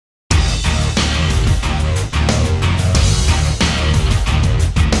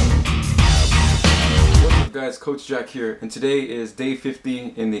Coach Jack here, and today is day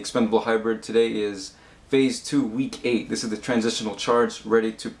 50 in the Expendable Hybrid. Today is phase 2, week 8. This is the Transitional Charge,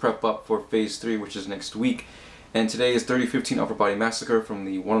 ready to prep up for phase 3, which is next week. And today is 30-15 Upper Body Massacre from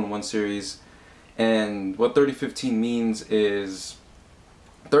the 1-on-1 series. And what 30-15 means is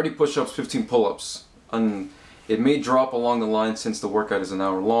 30 push-ups, 15 pull-ups. It may drop along the line since the workout is an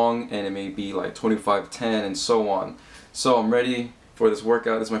hour long, and it may be like 25-10 and so on. So I'm ready for this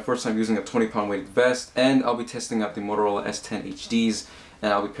workout. This is my first time using a 20-pound weighted vest, and I'll be testing out the Motorola S10 HDs,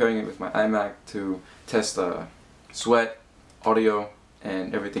 and I'll be pairing it with my iMac to test sweat, audio,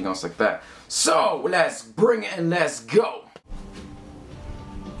 and everything else like that. So let's bring it and let's go!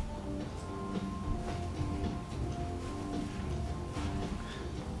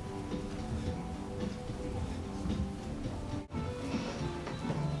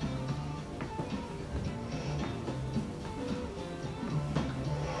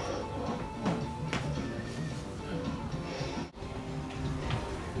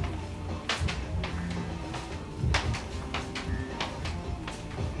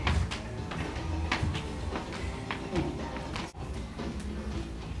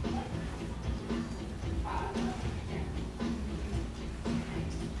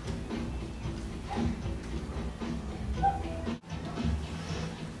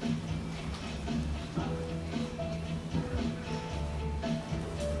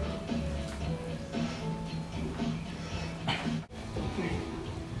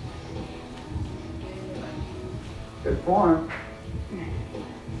 Good form.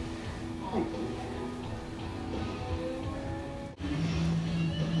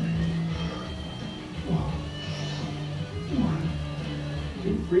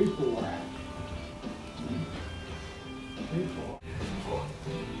 Two, 3, 4. 3, 4.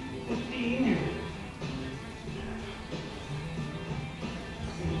 15.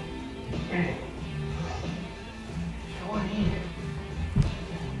 20.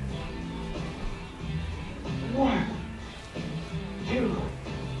 1, 2,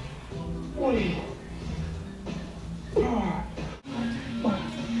 3, 4.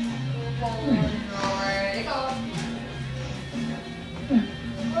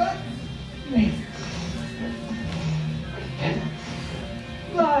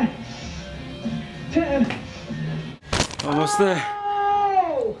 Nine, 10. Almost there.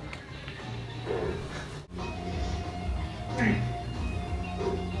 Oh!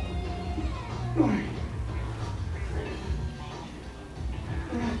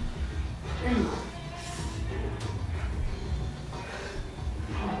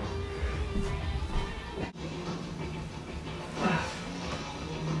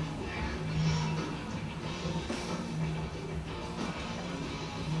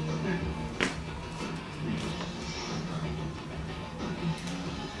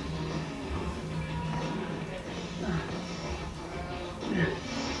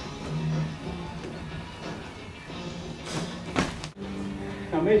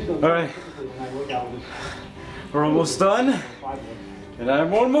 Alright, we're almost done, and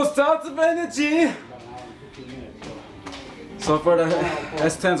I'm almost out of energy. So far the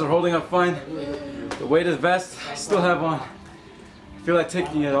S10s are holding up fine. The weighted vest I still have on. I feel like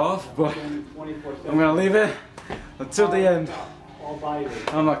taking it off, but I'm gonna leave it until the end.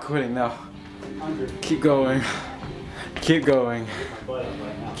 I'm not quitting now. Keep going. Keep going.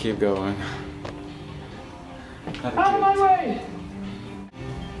 Keep going. Out of my way!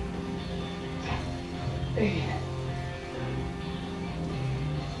 8,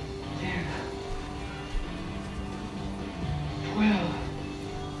 10, 12,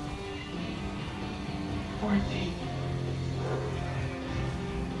 14,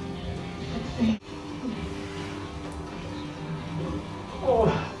 16. Oh.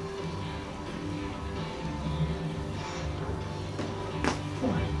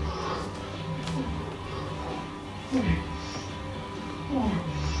 3, 4,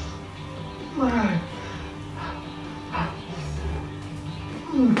 5.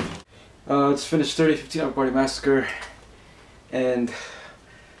 Just finished 30-15 Upper Body Massacre, and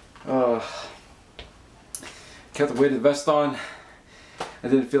kept the weighted vest on. I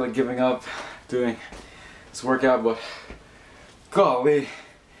didn't feel like giving up doing this workout, but golly,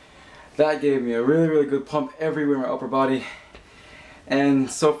 that gave me a really good pump everywhere in my upper body.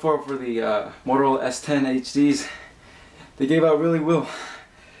 And so far for the Motorola S10 HDs, they gave out really well.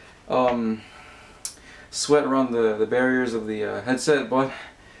 Sweat around the barriers of the headset, but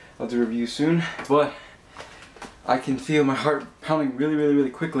I'll do a review soon. But I can feel my heart pounding really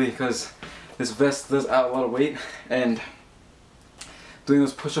quickly because this vest does add a lot of weight, and doing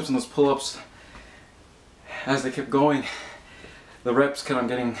those push-ups and those pull-ups, as they kept going, the reps kept on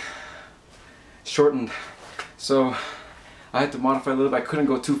getting shortened. So I had to modify a little bit. I couldn't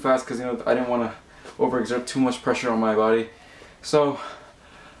go too fast because, you know, I didn't want to overexert too much pressure on my body. So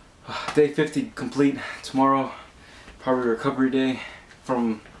day 50 complete. Tomorrow probably recovery day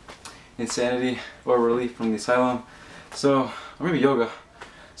from insanity or relief from the asylum. So, or maybe yoga.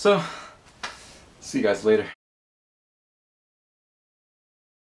 So see you guys later.